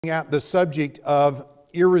At the subject of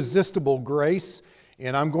irresistible grace,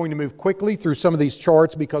 and I'm going to move quickly through some of these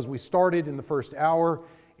charts because we started in the first hour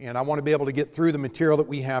and I want to be able to get through the material that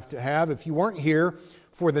we have to have. If you weren't here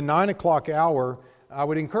for the 9 o'clock hour, I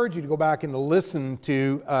would encourage you to go back and to listen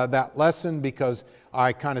to that lesson because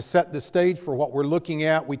I kind of set the stage for what we're looking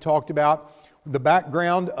at. We talked about the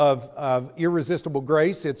background of irresistible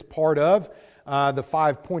grace. It's part of the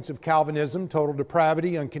 5 points of Calvinism: total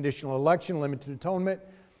depravity, unconditional election, limited atonement,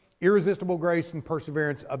 irresistible grace, and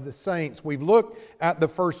perseverance of the saints. We've looked at the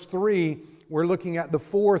first three. We're looking at the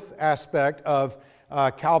fourth aspect of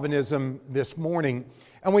Calvinism this morning.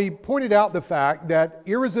 And we pointed out the fact that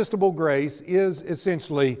irresistible grace is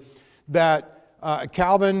essentially that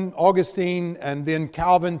Calvin, Augustine, and then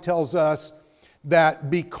Calvin tells us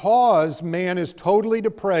that because man is totally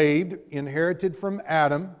depraved, inherited from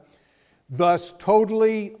Adam, thus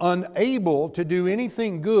totally unable to do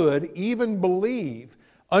anything good, even believe,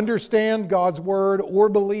 understand God's Word or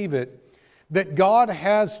believe it, that God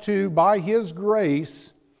has to, by His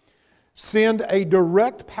grace, send a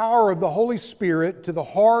direct power of the Holy Spirit to the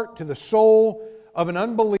heart, to the soul of an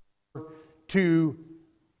unbeliever to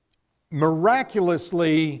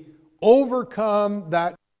miraculously overcome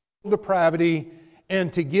that depravity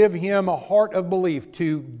and to give him a heart of belief,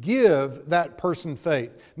 to give that person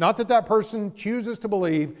faith. Not that that person chooses to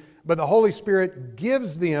believe, but the Holy Spirit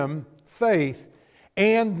gives them faith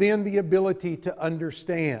and then the ability to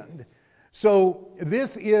understand. So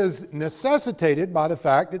this is necessitated by the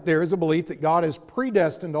fact that there is a belief that God has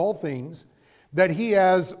predestined all things, that He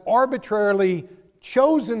has arbitrarily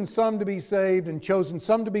chosen some to be saved and chosen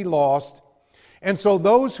some to be lost. And so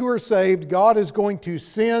those who are saved, God is going to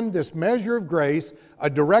send this measure of grace, a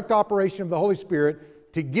direct operation of the Holy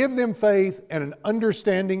Spirit, to give them faith and an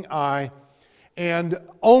understanding eye, and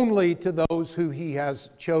only to those who He has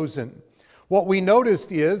chosen. What we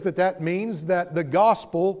noticed is that means that the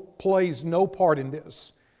gospel plays no part in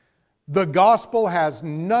this. The gospel has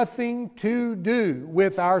nothing to do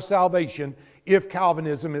with our salvation if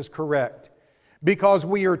Calvinism is correct. Because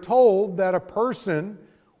we are told that a person,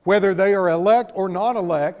 whether they are elect or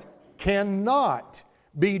non-elect, cannot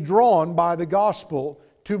be drawn by the gospel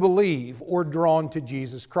to believe or drawn to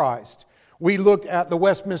Jesus Christ. We looked at the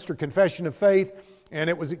Westminster Confession of Faith, and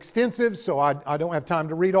it was extensive, so I don't have time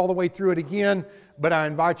to read all the way through it again, but I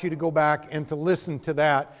invite you to go back and to listen to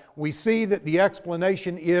that. We see that the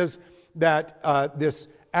explanation is that this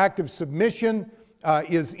act of submission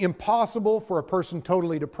is impossible for a person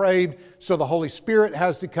totally depraved, so the Holy Spirit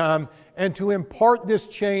has to come and to impart this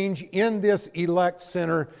change in this elect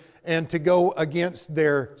sinner and to go against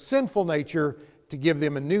their sinful nature, to give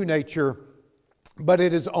them a new nature, but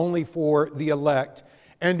it is only for the elect.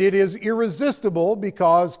 And it is irresistible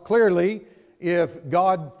because clearly if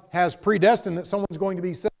God has predestined that someone's going to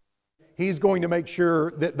be saved, He's going to make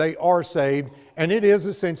sure that they are saved, and it is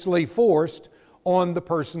essentially forced on the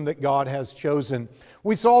person that God has chosen.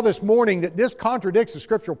 We saw this morning that this contradicts the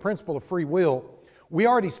scriptural principle of free will. We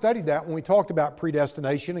already studied that when we talked about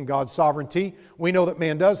predestination and God's sovereignty. We know that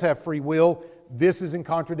man does have free will. This is in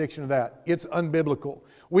contradiction of that. It's unbiblical.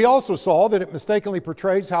 We also saw that it mistakenly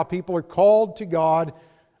portrays how people are called to God,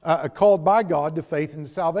 called by God to faith and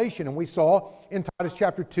salvation. And we saw in Titus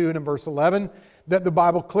chapter 2 and in verse 11 that the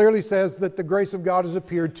Bible clearly says that the grace of God has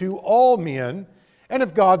appeared to all men, and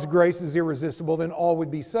if God's grace is irresistible, then all would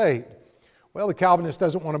be saved. Well, the Calvinist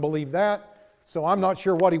doesn't want to believe that, so I'm not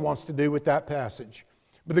sure what he wants to do with that passage.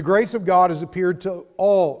 But the grace of God has appeared to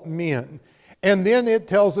all men. And then it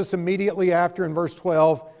tells us immediately after in verse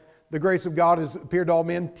 12, the grace of God has appeared to all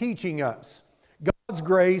men, teaching us. God's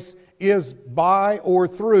grace is by or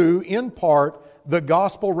through, in part, the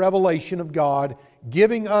gospel revelation of God,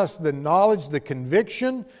 giving us the knowledge, the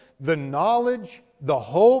conviction, the knowledge, the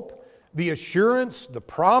hope, the assurance, the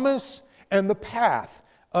promise, and the path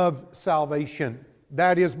of salvation.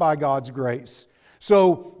 That is by God's grace.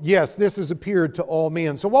 So, yes, this has appeared to all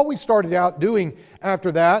men. So what we started out doing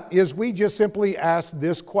after that is we just simply asked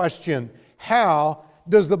this question: how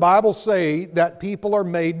does the Bible say that people are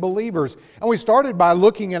made believers? And we started by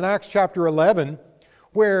looking in Acts chapter 11,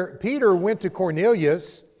 where Peter went to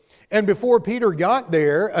Cornelius, and before Peter got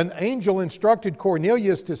there, an angel instructed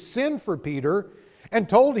Cornelius to send for Peter and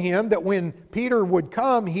told him that when Peter would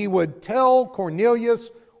come, he would tell Cornelius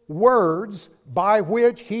words by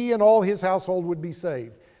which he and all his household would be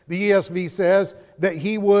saved. The ESV says that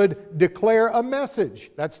he would declare a message.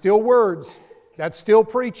 That's still words. That's still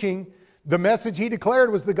preaching. The message he declared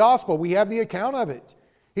was the gospel. We have the account of it.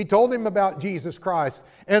 He told him about Jesus Christ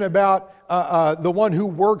and about the one who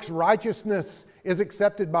works righteousness is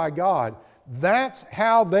accepted by God. That's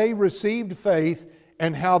how they received faith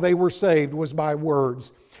and how they were saved was by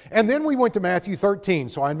words. And then we went to Matthew 13.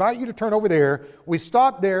 So I invite you to turn over there. We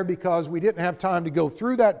stopped there because we didn't have time to go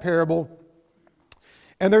through that parable.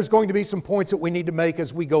 And there's going to be some points that we need to make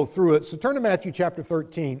as we go through it. So turn to Matthew chapter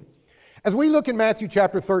 13. As we look in Matthew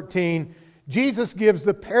chapter 13, Jesus gives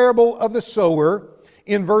the parable of the sower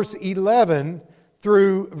in verse 11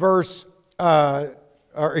 through verse,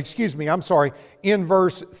 in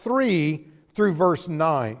verse 3 through verse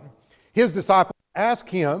 9. His disciples ask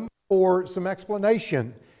him for some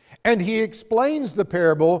explanation, and he explains the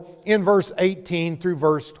parable in verse 18 through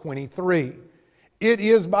verse 23. It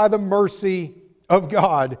is by the mercy of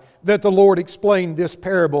God that the Lord explained this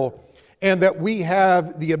parable, and that we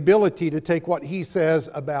have the ability to take what he says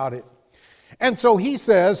about it. And so he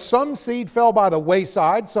says, some seed fell by the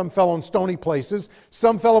wayside, some fell on stony places,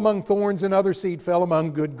 some fell among thorns, and other seed fell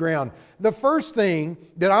among good ground. The first thing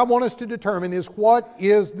that I want us to determine is, what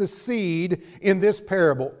is the seed in this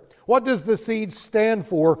parable? What does the seed stand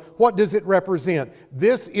for? What does it represent?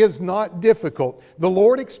 This is not difficult. The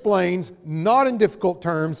Lord explains, not in difficult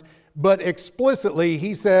terms, but explicitly.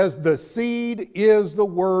 He says the seed is the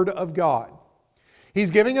Word of God.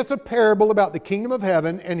 He's giving us a parable about the kingdom of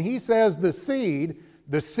heaven, and he says the seed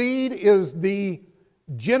is the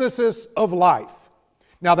genesis of life.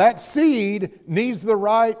 Now that seed needs the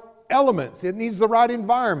right elements. It needs the right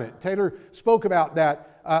environment. Taylor spoke about that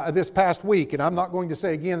this past week, and I'm not going to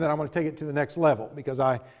say again that I'm going to take it to the next level, because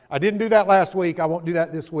I didn't do that last week. I won't do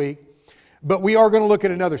that this week. But we are going to look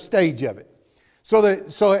at another stage of it. So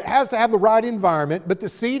it has to have the right environment, but the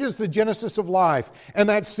seed is the genesis of life, and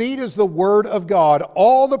that seed is the Word of God.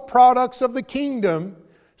 All the products of the kingdom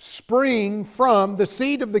spring from the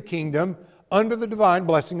seed of the kingdom under the divine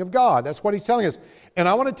blessing of God. That's what he's telling us. And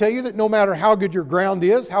I want to tell you that no matter how good your ground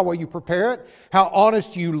is, how well you prepare it, how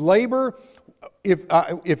honest you labor,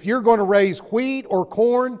 if you're going to raise wheat or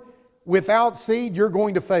corn without seed, you're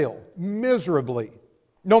going to fail miserably.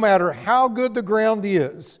 No matter how good the ground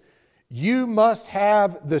is, you must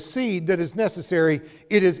have the seed that is necessary.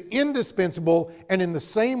 It is indispensable, and in the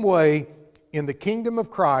same way, in the kingdom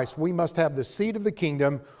of Christ, we must have the seed of the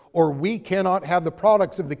kingdom, or we cannot have the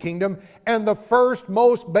products of the kingdom. And the first,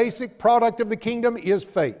 most basic product of the kingdom is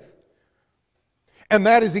faith. And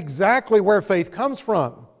that is exactly where faith comes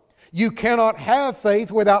from. You cannot have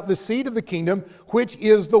faith without the seed of the kingdom, which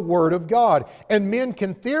is the Word of God. And men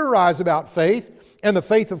can theorize about faith and the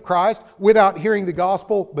faith of Christ without hearing the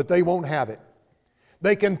gospel, but they won't have it.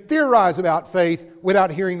 They can theorize about faith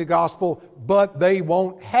without hearing the gospel, but they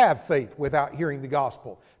won't have faith without hearing the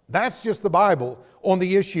gospel. That's just the Bible on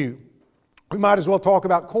the issue. We might as well talk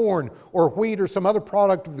about corn or wheat or some other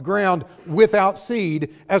product of the ground without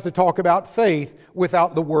seed as to talk about faith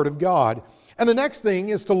without the Word of God. And the next thing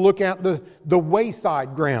is to look at the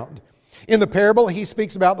wayside ground. In the parable, he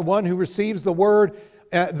speaks about the one who receives the Word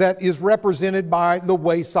that is represented by the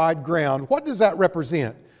wayside ground. What does that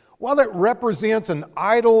represent? Well, it represents an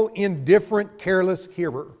idle, indifferent, careless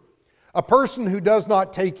hearer. A person who does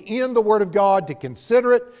not take in the Word of God, to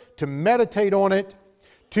consider it, to meditate on it,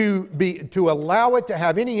 to allow it to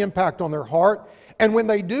have any impact on their heart. And when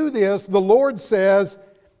they do this, the Lord says,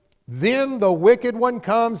 then the wicked one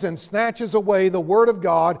comes and snatches away the Word of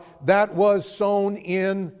God that was sown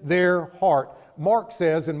in their heart. Mark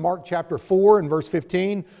says in Mark chapter 4 and verse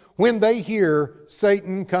 15, when they hear,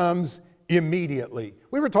 Satan comes immediately.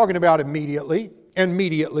 We were talking about immediately, and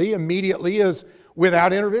immediately is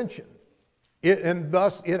without intervention. And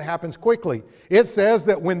thus it happens quickly. It says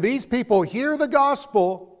that when these people hear the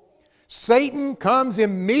gospel, Satan comes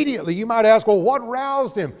immediately. You might ask, well, what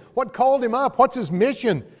roused him? What called him up? What's his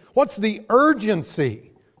mission? What's the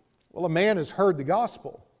urgency? Well, a man has heard the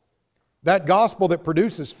gospel. That gospel that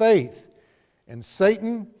produces faith. And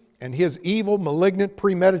Satan and his evil, malignant,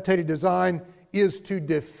 premeditated design is to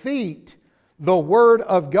defeat the Word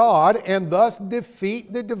of God and thus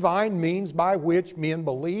defeat the divine means by which men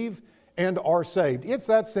believe and are saved. It's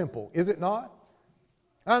that simple, is it not?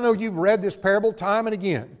 I know you've read this parable time and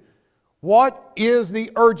again. What is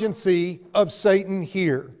the urgency of Satan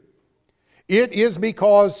here? It is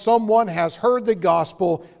because someone has heard the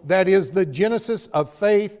gospel that is the genesis of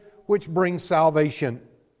faith which brings salvation.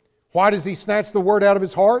 Why does he snatch the word out of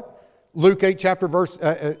his heart? Luke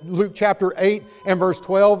chapter 8 and verse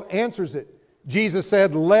 12 answers it. Jesus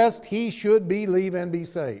said, lest he should believe and be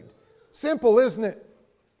saved. Simple, isn't it?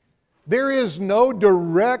 There is no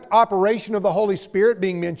direct operation of the Holy Spirit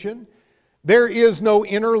being mentioned. There is no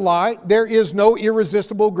inner light. There is no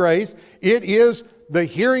irresistible grace. It is the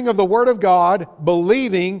hearing of the Word of God,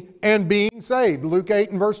 believing and being saved. Luke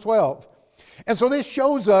 8 and verse 12. And so this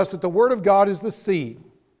shows us that the Word of God is the seed.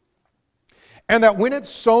 and that when it's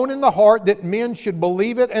sown in the heart that men should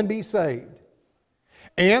believe it and be saved.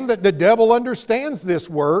 And that the devil understands this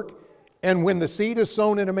work, and when the seed is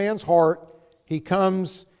sown in a man's heart, he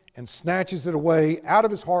comes and snatches it away out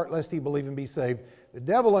of his heart lest he believe and be saved. The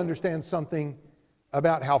devil understands something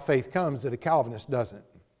about how faith comes that a Calvinist doesn't.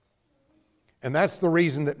 And that's the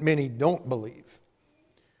reason that many don't believe.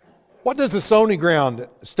 What does the stony ground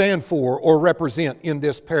stand for or represent in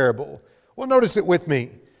this parable? Well, notice it with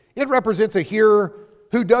me. It represents a hearer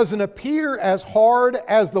who doesn't appear as hard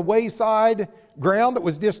as the wayside ground that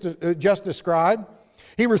was just described.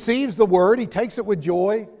 He receives the word, he takes it with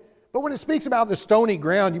joy. But when it speaks about the stony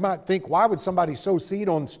ground, you might think, why would somebody sow seed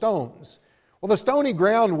on stones? Well, the stony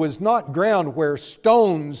ground was not ground where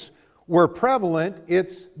stones were prevalent.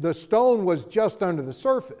 The stone was just under the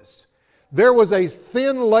surface. There was a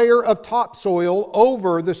thin layer of topsoil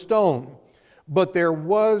over the stone, but there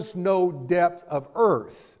was no depth of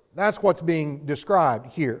earth. That's what's being described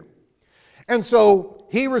here. And so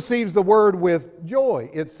he receives the word with joy,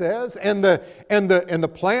 it says, and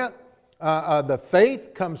the plant, the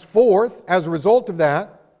faith comes forth as a result of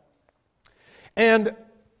that. And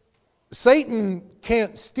Satan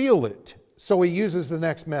can't steal it, so he uses the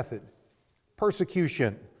next method: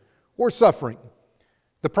 persecution or suffering.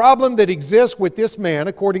 The problem that exists with this man,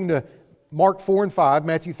 according to Mark 4 and 5,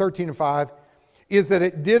 Matthew 13 and 5, is that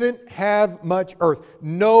it didn't have much earth,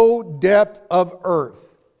 no depth of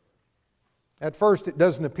earth. At first, it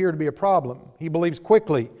doesn't appear to be a problem. He believes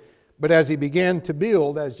quickly, but as he began to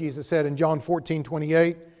build, as Jesus said in John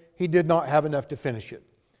 14:28, he did not have enough to finish it.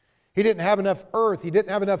 He didn't have enough earth. He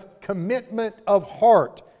didn't have enough commitment of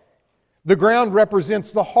heart. The ground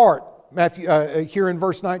represents the heart, here in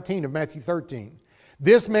verse 19 of Matthew 13.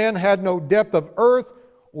 This man had no depth of earth,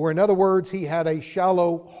 or in other words, he had a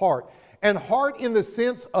shallow heart. And heart in the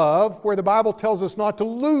sense of where the Bible tells us not to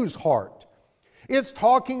lose heart. It's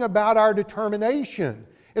talking about our determination.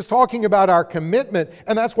 It's talking about our commitment,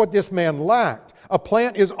 and that's what this man lacked. A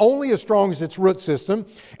plant is only as strong as its root system,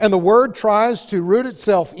 and the Word tries to root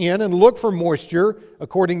itself in and look for moisture,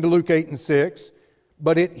 according to Luke 8 and 6,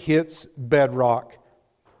 but it hits bedrock.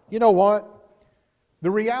 You know what?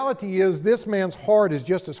 The reality is this man's heart is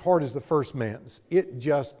just as hard as the first man's. It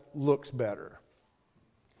just looks better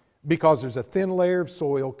because there's a thin layer of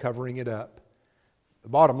soil covering it up. The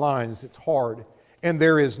bottom line is it's hard, and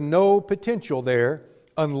there is no potential there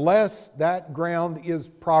unless that ground is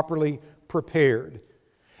properly prepared.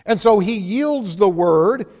 And so he yields the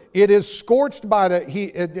word. It is scorched by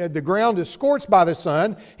the ground is scorched by the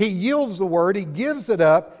sun. He yields the word. He gives it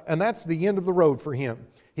up, and that's the end of the road for him.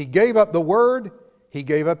 He gave up the word. He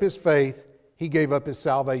gave up his faith. He gave up his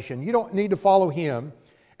salvation. You don't need to follow him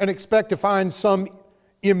and expect to find some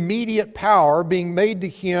immediate power being made to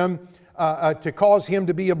him to cause him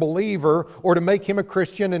to be a believer or to make him a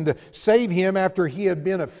Christian and to save him after he had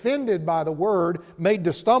been offended by the word, made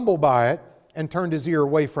to stumble by it, and turned his ear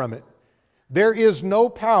away from it. There is no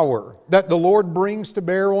power that the Lord brings to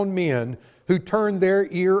bear on men who turn their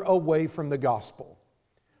ear away from the gospel.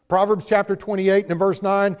 Proverbs chapter 28 and verse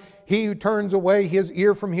 9, he who turns away his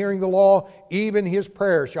ear from hearing the law, even his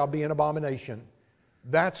prayer shall be an abomination.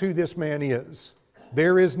 That's who this man is.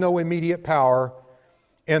 There is no immediate power,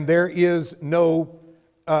 and there is no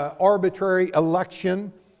arbitrary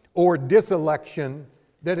election or diselection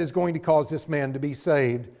that is going to cause this man to be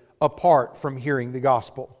saved apart from hearing the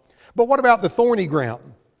gospel. But what about the thorny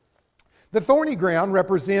ground? The thorny ground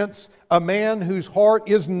represents a man whose heart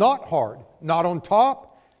is not hard, not on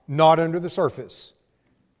top, not under the surface.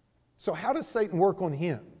 So how does Satan work on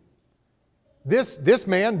him? This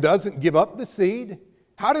man doesn't give up the seed.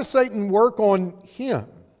 How does Satan work on him?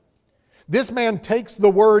 This man takes the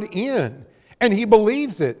word in and he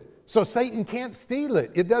believes it. So Satan can't steal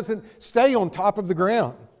it. It doesn't stay on top of the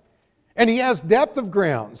ground. And he has depth of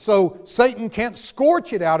ground. So Satan can't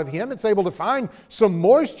scorch it out of him. It's able to find some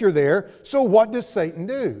moisture there. So what does Satan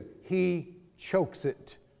do? He chokes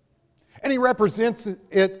it. And he represents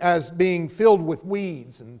it as being filled with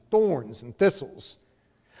weeds and thorns and thistles.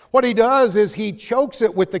 What he does is he chokes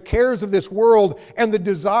it with the cares of this world and the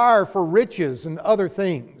desire for riches and other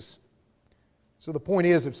things. So the point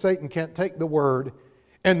is, if Satan can't take the word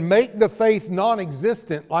and make the faith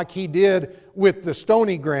non-existent like he did with the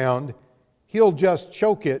stony ground, he'll just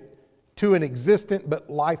choke it to an existent but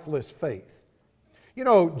lifeless faith. You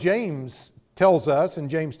know, James tells us in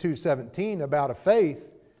James 2:17 about a faith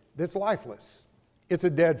that's lifeless. It's a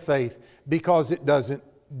dead faith because it doesn't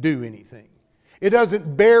do anything. It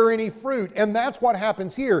doesn't bear any fruit. And that's what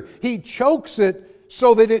happens here. He chokes it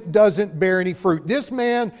so that it doesn't bear any fruit. This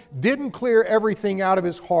man didn't clear everything out of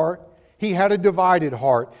his heart. He had a divided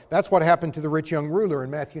heart. That's what happened to the rich young ruler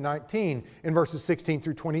in Matthew 19 in verses 16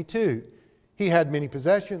 through 22. He had many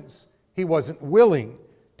possessions. He wasn't willing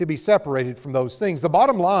to be separated from those things. The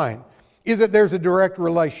bottom line is that there's a direct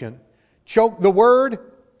relation. Choke the word,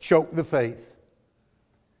 choke the faith.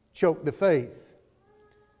 Choke the faith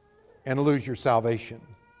and lose your salvation.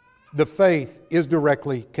 The faith is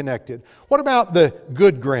directly connected. What about the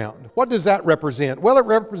good ground? What does that represent? Well, it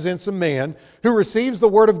represents a man who receives the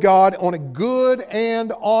Word of God on a good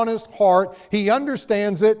and honest heart. He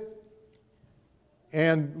understands it,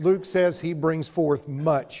 and Luke says he brings forth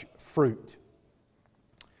much fruit.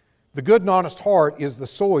 The good and honest heart is the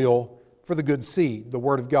soil for the good seed, the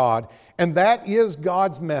Word of God. And that is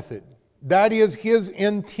God's method. That is His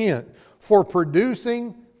intent for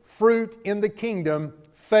producing fruit in the kingdom,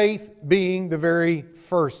 faith being the very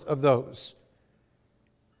first of those.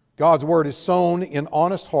 God's Word is sown in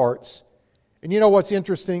honest hearts. And you know what's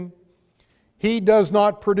interesting? He does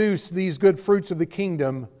not produce these good fruits of the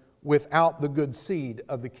kingdom without the good seed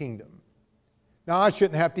of the kingdom. Now, I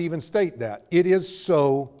shouldn't have to even state that. It is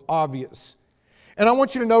so obvious. And I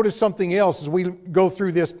want you to notice something else as we go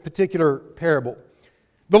through this particular parable.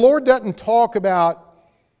 The Lord doesn't talk about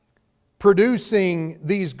producing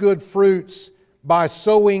these good fruits by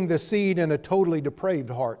sowing the seed in a totally depraved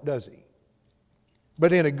heart, does He?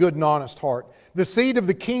 But in a good and honest heart. The seed of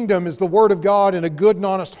the kingdom is the Word of God, and a good and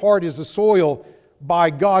honest heart is the soil by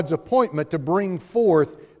God's appointment to bring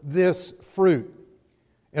forth this fruit.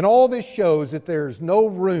 And all this shows that there's no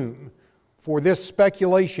room for this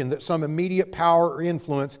speculation that some immediate power or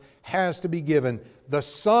influence has to be given. The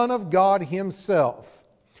Son of God Himself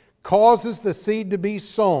causes the seed to be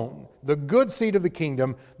sown, the good seed of the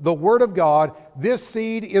kingdom, the Word of God. This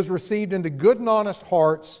seed is received into good and honest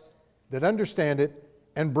hearts that understand it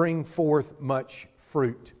and bring forth much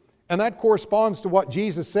fruit. And that corresponds to what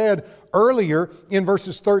Jesus said earlier in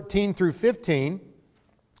verses 13 through 15,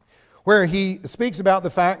 where He speaks about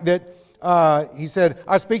the fact that He said,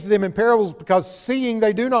 I speak to them in parables because seeing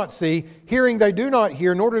they do not see, hearing they do not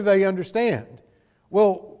hear, nor do they understand.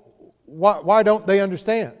 Well, why don't they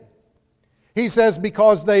understand? He says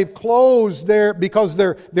because they've closed because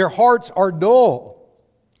their hearts are dull.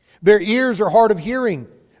 Their ears are hard of hearing.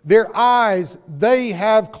 Their eyes they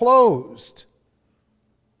have closed.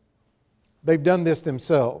 They've done this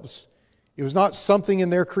themselves. It was not something in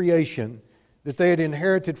their creation that they had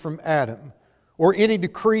inherited from Adam or any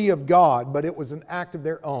decree of God, but it was an act of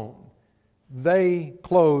their own. They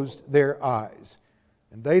closed their eyes,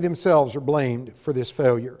 and they themselves are blamed for this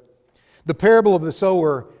failure. The parable of the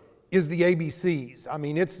sower is the ABCs. I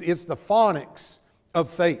mean, it's the phonics of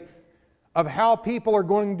faith, of how people are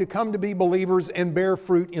going to come to be believers and bear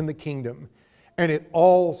fruit in the kingdom. And it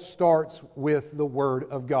all starts with the Word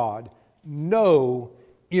of God. No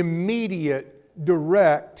immediate,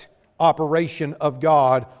 direct operation of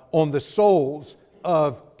God on the souls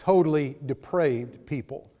of totally depraved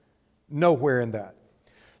people. Nowhere in that.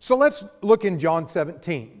 So let's look in John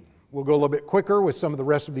 17. We'll go a little bit quicker with some of the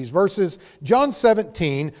rest of these verses. John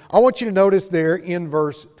 17, I want you to notice there in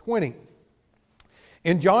verse 20.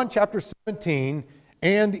 In John chapter 17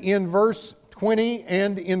 and in verse 20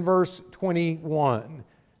 and in verse 21.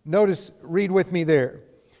 Notice, read with me there.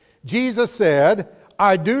 Jesus said,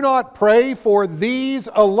 I do not pray for these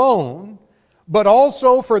alone, but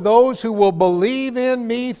also for those who will believe in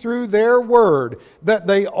me through their word, that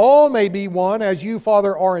they all may be one as you,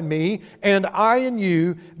 Father, are in me, and I in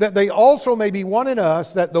you, that they also may be one in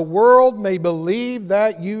us, that the world may believe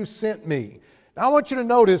that you sent me. Now I want you to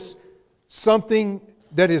notice something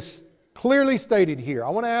that is clearly stated here. I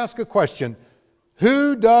want to ask a question.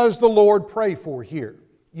 Who does the Lord pray for here?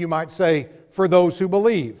 You might say, for those who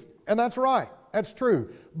believe. And that's right. That's true.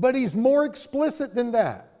 But He's more explicit than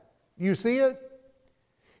that. You see it?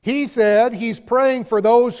 He said He's praying for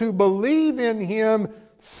those who believe in Him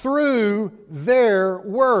through their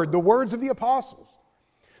word, the words of the apostles.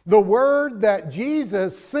 The word that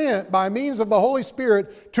Jesus sent by means of the Holy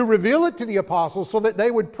Spirit to reveal it to the apostles so that they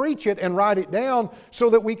would preach it and write it down so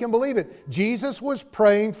that we can believe it. Jesus was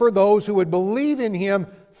praying for those who would believe in Him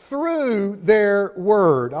through their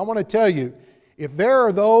word. I want to tell you, if there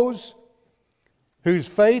are those whose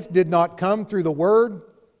faith did not come through the word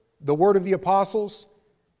of the apostles,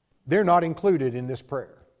 they're not included in this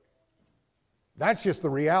prayer. That's just the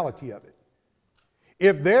reality of it.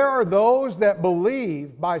 If there are those that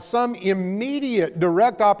believe by some immediate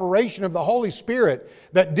direct operation of the Holy Spirit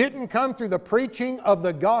that didn't come through the preaching of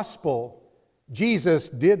the gospel, Jesus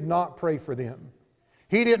did not pray for them.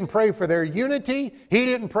 He didn't pray for their unity. He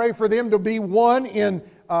didn't pray for them to be one in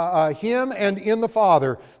Him and in the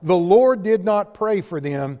Father, the Lord did not pray for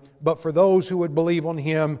them, but for those who would believe on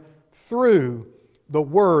Him through the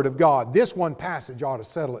Word of God. This one passage ought to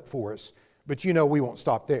settle it for us, but you know we won't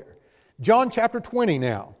stop there. John chapter 20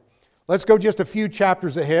 now. Let's go just a few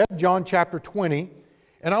chapters ahead. John chapter 20.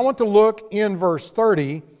 And I want to look in verse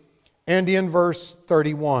 30 and in verse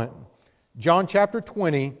 31. John chapter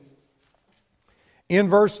 20, in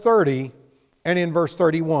verse 30 and in verse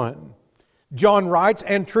 31. John writes,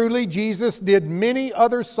 "And truly Jesus did many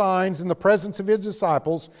other signs in the presence of His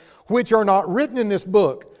disciples, which are not written in this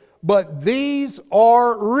book. But these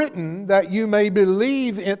are written that you may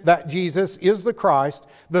believe that Jesus is the Christ,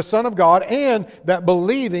 the Son of God, and that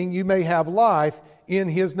believing you may have life in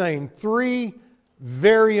His name." Three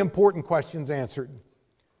very important questions answered.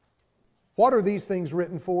 What are these things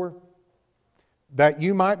written for? That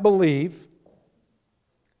you might believe.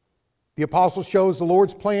 The apostle shows the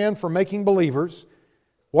Lord's plan for making believers,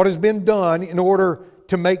 what has been done in order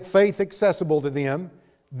to make faith accessible to them.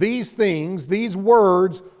 These things, these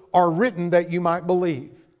words, are written that you might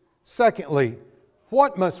believe. Secondly,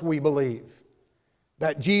 what must we believe?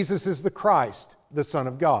 That Jesus is the Christ, the Son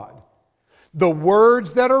of God. The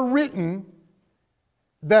words that are written,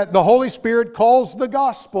 that the Holy Spirit calls the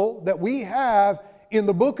gospel, that we have in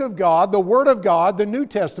the book of God, the Word of God, the New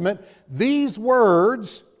Testament, these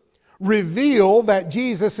words reveal that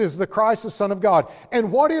Jesus is the Christ, the Son of God.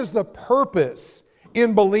 And what is the purpose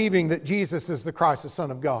in believing that Jesus is the Christ, the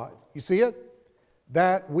Son of God? You see it?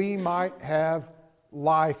 That we might have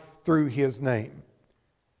life through His name.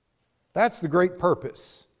 That's the great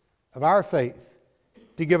purpose of our faith,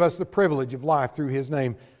 to give us the privilege of life through His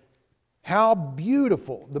name. How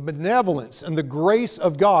beautiful the benevolence and the grace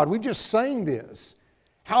of God. We just sang this.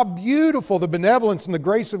 How beautiful the benevolence and the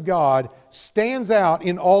grace of God stands out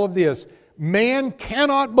in all of this. Man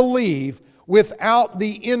cannot believe without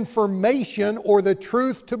the information or the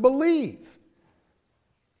truth to believe.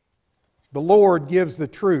 The Lord gives the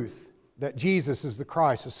truth that Jesus is the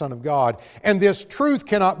Christ, the Son of God. And this truth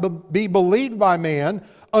cannot be believed by man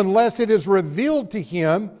unless it is revealed to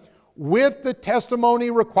him with the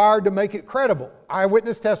testimony required to make it credible.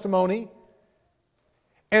 Eyewitness testimony,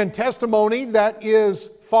 and testimony that is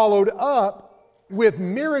followed up with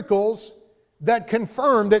miracles that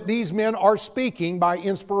confirm that these men are speaking by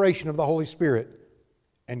inspiration of the Holy Spirit.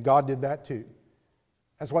 And God did that too.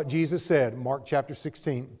 That's what Jesus said in Mark chapter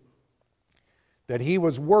 16. That He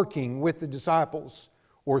was working with the disciples,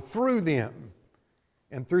 or through them,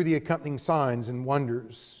 and through the accompanying signs and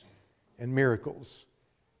wonders and miracles.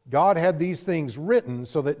 God had these things written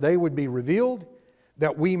so that they would be revealed,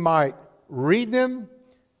 that we might read them,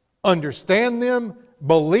 understand them,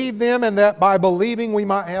 believe them, and that by believing we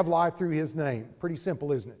might have life through His name. Pretty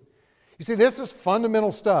simple, isn't it? You see, this is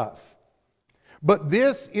fundamental stuff. But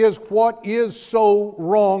this is what is so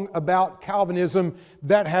wrong about Calvinism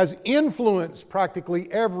that has influenced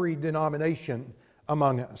practically every denomination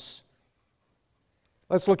among us.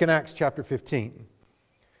 Let's look in Acts chapter 15.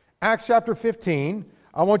 Acts chapter 15,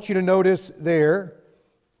 I want you to notice there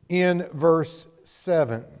in verse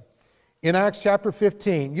 7. In Acts chapter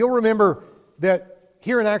 15, you'll remember that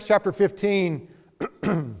here in Acts chapter 15,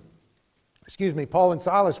 Paul and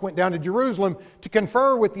Silas went down to Jerusalem to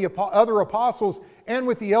confer with the other apostles and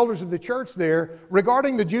with the elders of the church there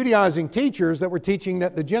regarding the Judaizing teachers that were teaching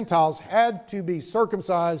that the Gentiles had to be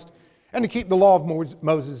circumcised and to keep the law of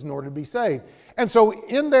Moses in order to be saved. And so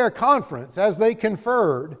in their conference, as they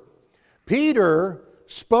conferred, Peter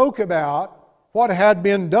spoke about what had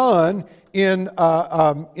been done in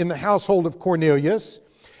the household of Cornelius.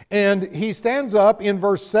 And he stands up in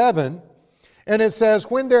verse 7, and it says,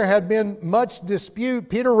 "When there had been much dispute,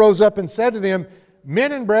 Peter rose up and said to them,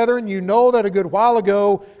 'Men and brethren, you know that a good while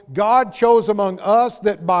ago God chose among us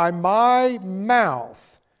that by my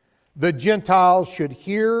mouth the Gentiles should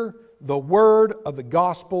hear the word of the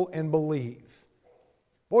gospel and believe.'"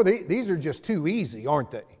 Boy, these are just too easy,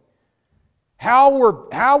 aren't they?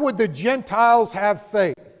 How would the Gentiles have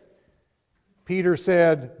faith? Peter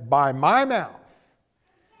said, "By my mouth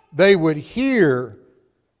they would hear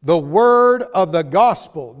the word of the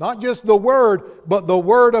gospel." Not just the word, but the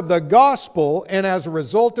word of the gospel. And as a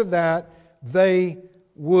result of that, they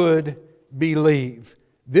would believe.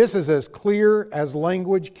 This is as clear as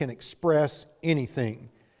language can express anything.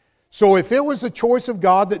 So if it was the choice of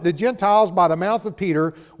God that the Gentiles by the mouth of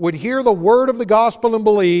Peter would hear the word of the gospel and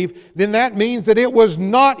believe, then that means that it was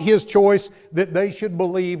not His choice that they should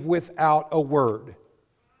believe without a word.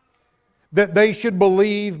 That they should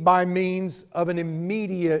believe by means of an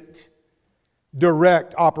immediate,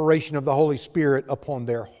 direct operation of the Holy Spirit upon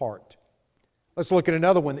their heart. Let's look at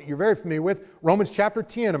another one that you're very familiar with, Romans chapter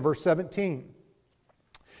 10 and verse 17.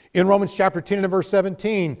 In Romans chapter 10 and verse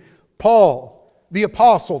 17, Paul, the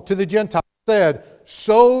apostle to the Gentiles, said,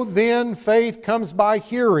 "So then faith comes by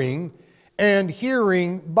hearing, and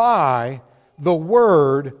hearing by the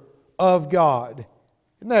Word of God."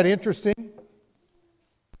 Isn't that interesting?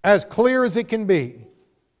 As clear as it can be.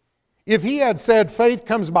 If he had said faith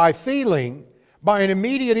comes by feeling, by an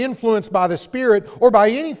immediate influence by the Spirit, or by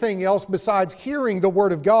anything else besides hearing the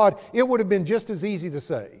Word of God, it would have been just as easy to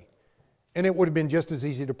say. And it would have been just as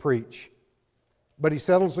easy to preach. But he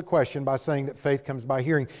settles the question by saying that faith comes by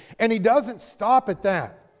hearing. And he doesn't stop at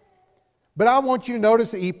that. But I want you to notice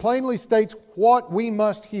that he plainly states what we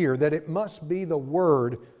must hear, that it must be the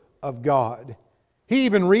Word of God. He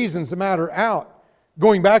even reasons the matter out,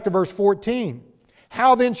 going back to verse 14.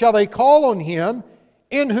 "How then shall they call on Him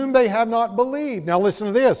in whom they have not believed?" Now listen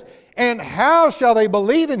to this. "And how shall they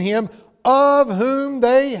believe in Him of whom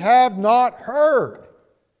they have not heard?"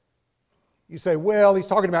 You say, well, he's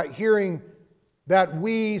talking about hearing that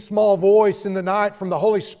wee small voice in the night from the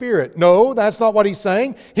Holy Spirit. No, that's not what he's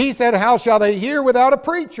saying. He said, "How shall they hear without a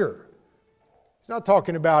preacher?" He's not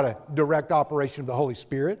talking about a direct operation of the Holy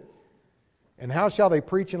Spirit. "And how shall they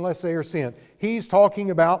preach unless they are sent?" He's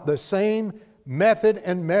talking about the same method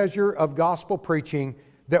and measure of gospel preaching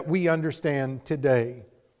that we understand today.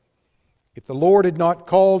 If the Lord had not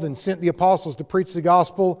called and sent the apostles to preach the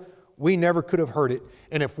gospel, we never could have heard it.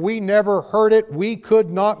 And if we never heard it, we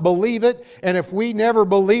could not believe it. And if we never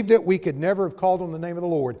believed it, we could never have called on the name of the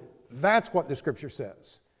Lord. That's what the Scripture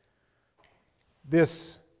says.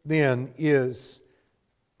 This, then, is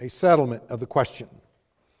a settlement of the question.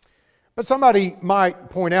 But somebody might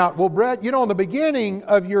point out, well, Brett, in the beginning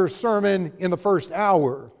of your sermon in the first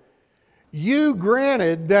hour, you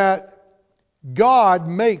granted that God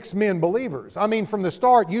makes men believers. I mean, from the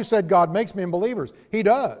start, you said God makes men believers. He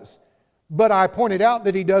does. But I pointed out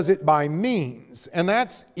that He does it by means. And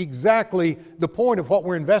that's exactly the point of what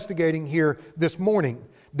we're investigating here this morning.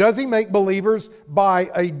 Does He make believers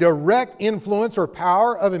by a direct influence or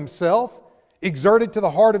power of Himself exerted to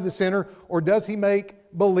the heart of the sinner? Or does He make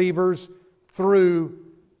believers through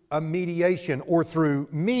a mediation or through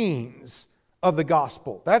means of the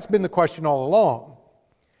gospel? That's been the question all along.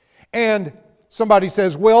 And somebody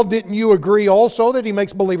says, well, didn't you agree also that He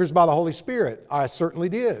makes believers by the Holy Spirit? I certainly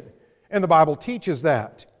did. And the Bible teaches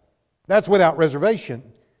that. That's without reservation.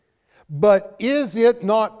 But is it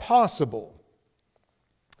not possible,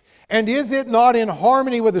 and is it not in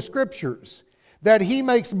harmony with the Scriptures, that He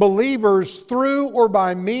makes believers through or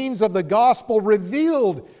by means of the gospel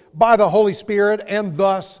revealed by the Holy Spirit, and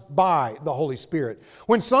thus by the Holy Spirit?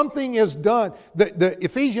 When something is done, the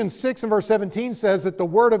Ephesians 6 and verse 17 says that the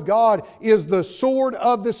Word of God is the sword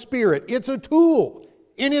of the Spirit. It's a tool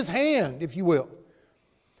in His hand, if you will.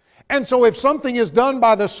 And so if something is done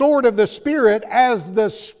by the sword of the Spirit, as the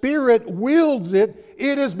Spirit wields it,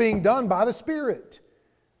 it is being done by the Spirit.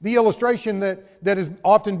 The illustration that has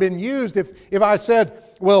often been used, if I said,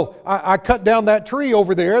 well, I cut down that tree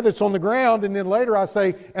over there that's on the ground, and then later I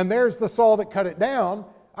say, and there's the saw that cut it down,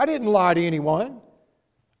 I didn't lie to anyone.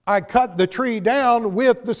 I cut the tree down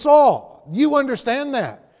with the saw. You understand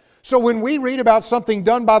that. So when we read about something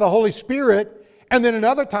done by the Holy Spirit, and then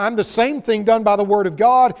another time the same thing done by the Word of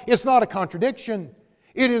God, it's not a contradiction.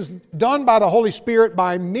 It is done by the Holy Spirit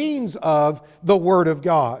by means of the Word of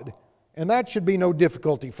God. And that should be no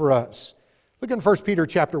difficulty for us. Look in 1 Peter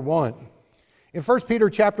chapter 1. In 1 Peter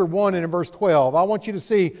chapter 1 and in verse 12, I want you to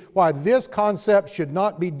see why this concept should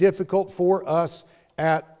not be difficult for us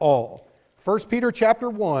at all. 1 Peter chapter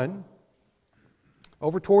 1,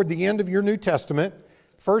 over toward the end of your New Testament,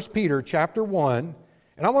 1 Peter chapter 1,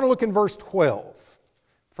 and I want to look in verse 12.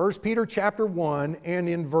 1 Peter chapter 1 and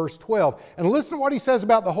in verse 12. And listen to what he says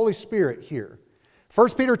about the Holy Spirit here.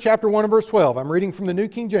 1 Peter chapter 1 and verse 12. I'm reading from the New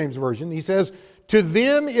King James Version. He says, "To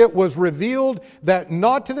them it was revealed that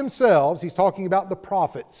not to themselves," he's talking about the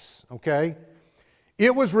prophets, okay?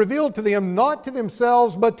 "It was revealed to them not to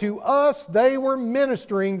themselves, but to us they were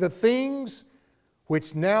ministering the things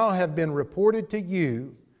which now have been reported to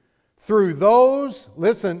you through those,"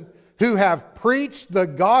 listen, "who have preached the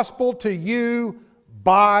gospel to you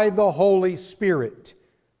by the Holy Spirit,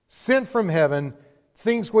 sent from heaven,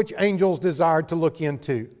 things which angels desired to look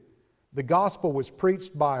into." The gospel was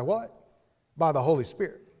preached by what? By the Holy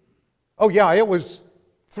Spirit. Oh yeah, it was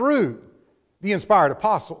through the inspired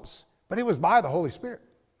apostles, but it was by the Holy Spirit.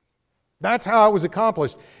 That's how it was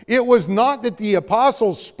accomplished. It was not that the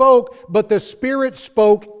apostles spoke, but the Spirit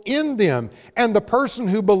spoke in them. And the person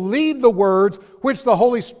who believed the words which the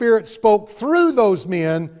Holy Spirit spoke through those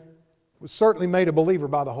men was certainly made a believer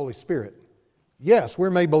by the Holy Spirit. Yes, we're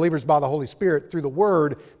made believers by the Holy Spirit through the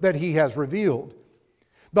Word that He has revealed.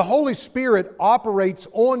 The Holy Spirit operates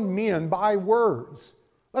on men by words.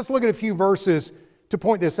 Let's look at a few verses to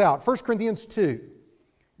point this out. 1 Corinthians 2.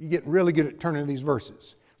 You get really good at turning to these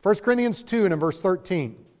verses. 1 Corinthians 2 and in verse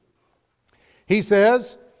 13. He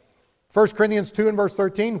says, 1 Corinthians 2 and verse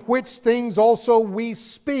 13, which things also we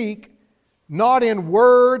speak, not in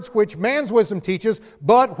words which man's wisdom teaches,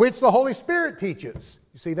 but which the Holy Spirit teaches.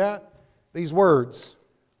 You see that? These words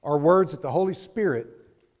are words that the Holy Spirit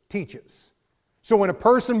teaches. So when a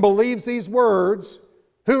person believes these words,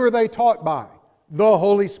 who are they taught by? The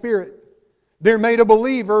Holy Spirit. They're made a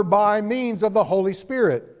believer by means of the Holy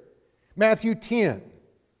Spirit. Matthew 10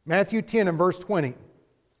 and verse 20.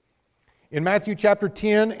 In Matthew chapter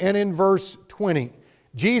 10 and in verse 20,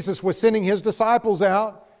 Jesus was sending His disciples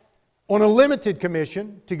out on a limited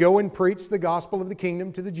commission to go and preach the gospel of the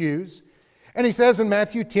kingdom to the Jews. And He says in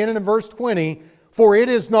Matthew 10 and in verse 20, for it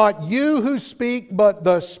is not you who speak, but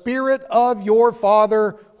the Spirit of your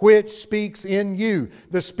Father which speaks in you.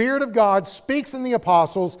 The Spirit of God speaks in the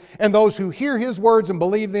apostles, and those who hear His words and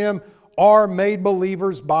believe them are made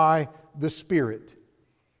believers by the Spirit.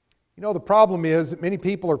 You know, the problem is that many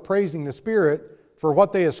people are praising the Spirit for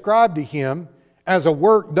what they ascribe to Him as a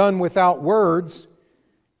work done without words,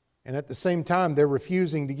 and at the same time they're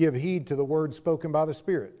refusing to give heed to the words spoken by the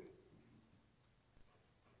Spirit.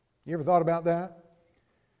 You ever thought about that?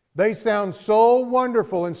 They sound so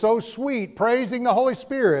wonderful and so sweet, praising the Holy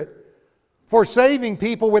Spirit for saving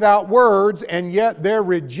people without words, and yet they're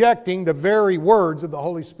rejecting the very words of the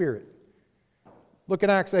Holy Spirit. Look at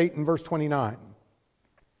Acts 8 and verse 29.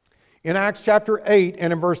 In Acts chapter 8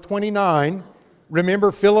 and in verse 29,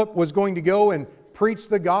 remember Philip was going to go and preach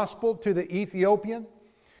the gospel to the Ethiopian?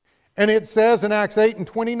 And it says in Acts 8 and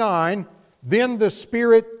 29, then the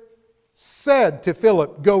Spirit said to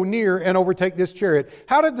Philip, go near and overtake this chariot.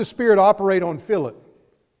 How did the Spirit operate on Philip?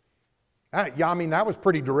 That was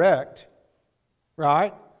pretty direct,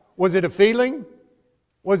 right? Was it a feeling?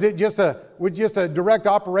 Was it just a direct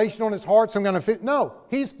operation on his heart? Some kind of no,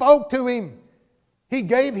 He spoke to him. He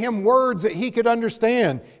gave him words that he could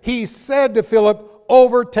understand. He said to Philip,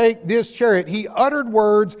 overtake this chariot. He uttered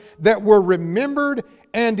words that were remembered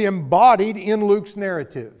and embodied in Luke's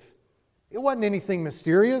narrative. It wasn't anything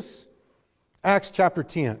mysterious. Acts chapter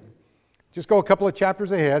 10. Just go a couple of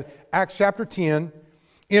chapters ahead. Acts chapter 10,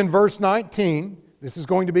 in verse 19. This is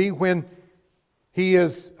going to be when he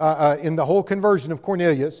is in the whole conversion of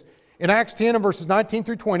Cornelius. In Acts 10 and verses 19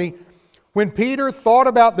 through 20, when Peter thought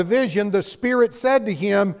about the vision, the Spirit said to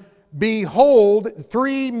him, behold,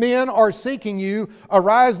 3 men are seeking you.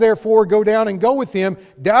 Arise therefore, go down and go with them,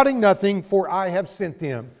 doubting nothing, for I have sent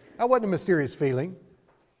them. That wasn't a mysterious feeling.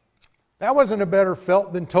 That wasn't a better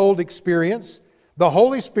felt than told experience. The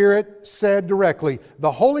Holy Spirit said directly.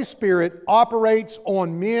 The Holy Spirit operates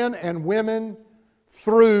on men and women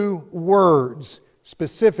through words,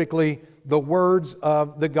 specifically the words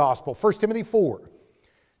of the gospel. 1 Timothy 4.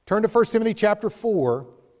 Turn to 1 Timothy chapter 4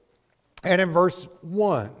 and in verse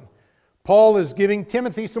 1. Paul is giving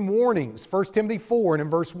Timothy some warnings. 1 Timothy 4 and in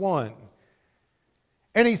verse 1.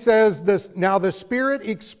 And he says this, now the Spirit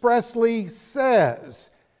expressly says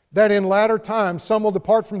that in latter times some will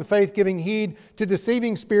depart from the faith, giving heed to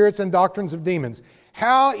deceiving spirits and doctrines of demons.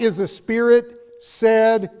 How is the Spirit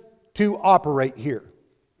said to operate here?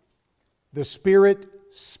 The Spirit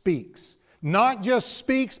speaks. Not just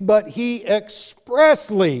speaks, but He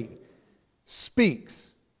expressly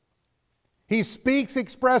speaks. He speaks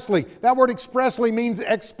expressly. That word expressly means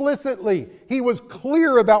explicitly. He was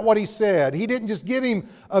clear about what He said. He didn't just give him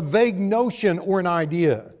a vague notion or an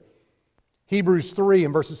idea. Hebrews 3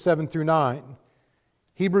 and verses 7 through 9.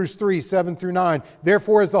 Hebrews 3, 7 through 9.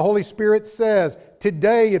 Therefore, as the Holy Spirit says,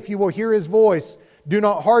 today if you will hear His voice, do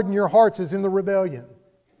not harden your hearts as in the rebellion.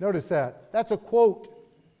 Notice that. That's a quote.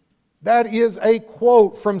 That is a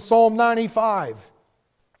quote from Psalm 95.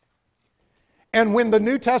 And when the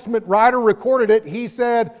New Testament writer recorded it, he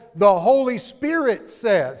said, the Holy Spirit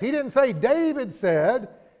says. He didn't say David said.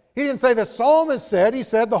 He didn't say the psalmist said. He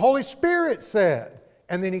said the Holy Spirit said.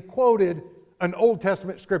 And then he quoted an Old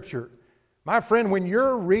Testament scripture. My friend, when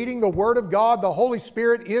you're reading the Word of God, the Holy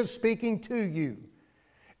Spirit is speaking to you.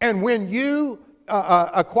 And when you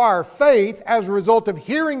acquire faith as a result of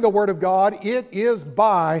hearing the Word of God, it is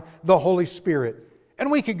by the Holy Spirit.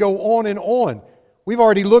 And we could go on and on. We've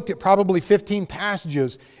already looked at probably 15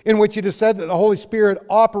 passages in which it is said that the Holy Spirit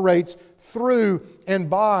operates through and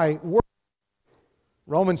by words.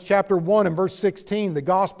 Romans chapter 1 and verse 16, the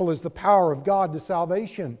gospel is the power of God to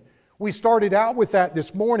salvation. We started out with that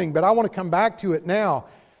this morning, but I want to come back to it now.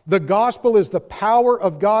 The gospel is the power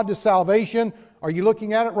of God to salvation Are you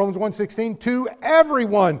looking at it? Romans 1:16. To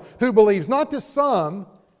everyone who believes, not to some,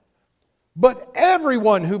 but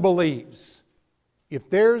everyone who believes. If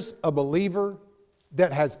there's a believer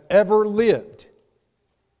that has ever lived,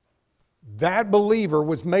 that believer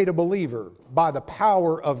was made a believer by the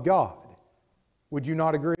power of God. Would you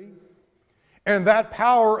not agree? And that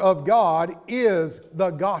power of God is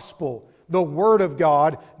the gospel, the Word of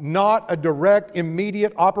God, not a direct,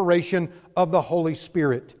 immediate operation of the Holy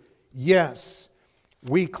Spirit. Yes,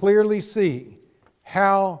 we clearly see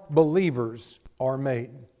how believers are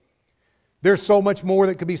made. There's so much more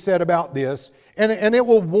that could be said about this, and it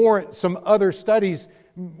will warrant some other studies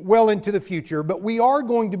well into the future, but we are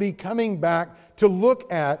going to be coming back to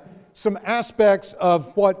look at some aspects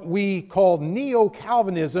of what we call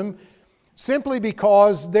Neo-Calvinism, simply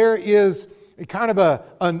because there is a kind of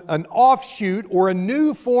an offshoot or a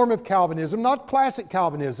new form of Calvinism, not classic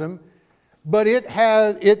Calvinism, but it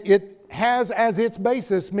has as its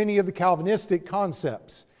basis many of the Calvinistic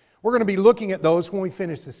concepts. We're going to be looking at those when we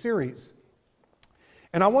finish the series.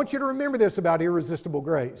 And I want you to remember this about irresistible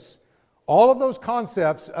grace. All of those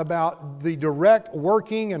concepts about the direct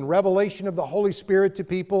working and revelation of the Holy Spirit to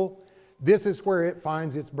people, this is where it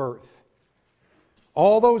finds its birth.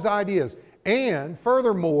 All those ideas. And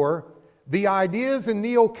furthermore, the ideas in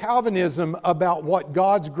Neo-Calvinism about what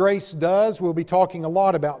God's grace does, we'll be talking a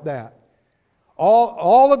lot about that.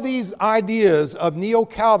 All of these ideas of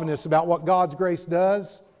Neo-Calvinists about what God's grace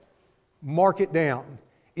does, mark it down.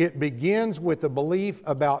 It begins with the belief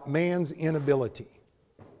about man's inability.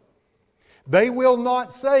 They will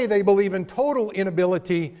not say they believe in total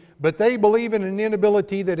inability, but they believe in an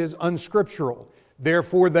inability that is unscriptural.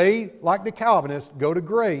 Therefore, they, like the Calvinists, go to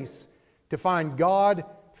grace to find God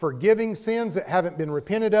forgiving sins that haven't been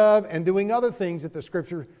repented of and doing other things that the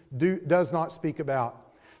Scripture does not speak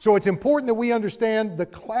about. So it's important that we understand the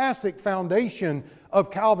classic foundation of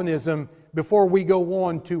Calvinism before we go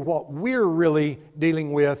on to what we're really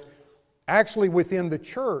dealing with, actually within the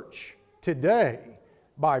church today,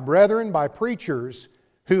 by brethren, by preachers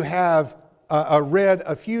who have read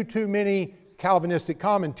a few too many Calvinistic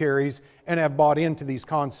commentaries and have bought into these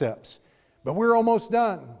concepts. But we're almost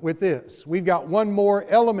done with this. We've got one more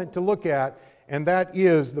element to look at, and that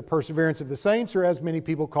is the perseverance of the saints, or as many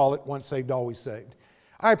people call it, once saved, always saved.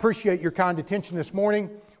 I appreciate your kind attention this morning.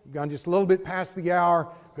 We've gone just a little bit past the hour,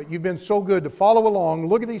 but you've been so good to follow along,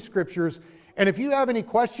 look at these scriptures, and if you have any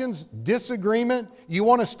questions, disagreement, you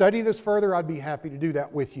want to study this further, I'd be happy to do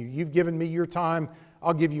that with you. You've given me your time,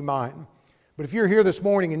 I'll give you mine. But if you're here this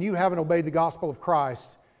morning and you haven't obeyed the gospel of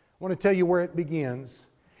Christ, I want to tell you where it begins.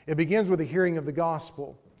 It begins with the hearing of the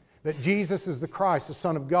gospel, that Jesus is the Christ, the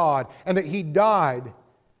Son of God, and that He died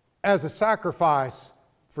as a sacrifice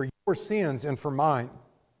for your sins and for mine.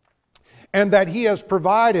 And that He has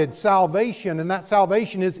provided salvation, and that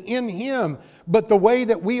salvation is in Him. But the way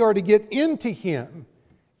that we are to get into Him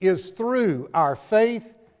is through our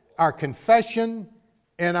faith, our confession,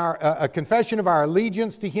 and a confession of our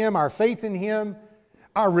allegiance to Him, our faith in Him,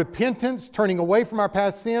 our repentance, turning away from our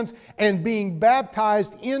past sins, and being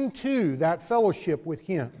baptized into that fellowship with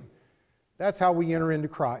Him. That's how we enter into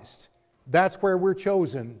Christ. That's where we're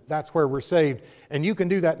chosen. That's where we're saved. And you can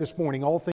do that this morning. All things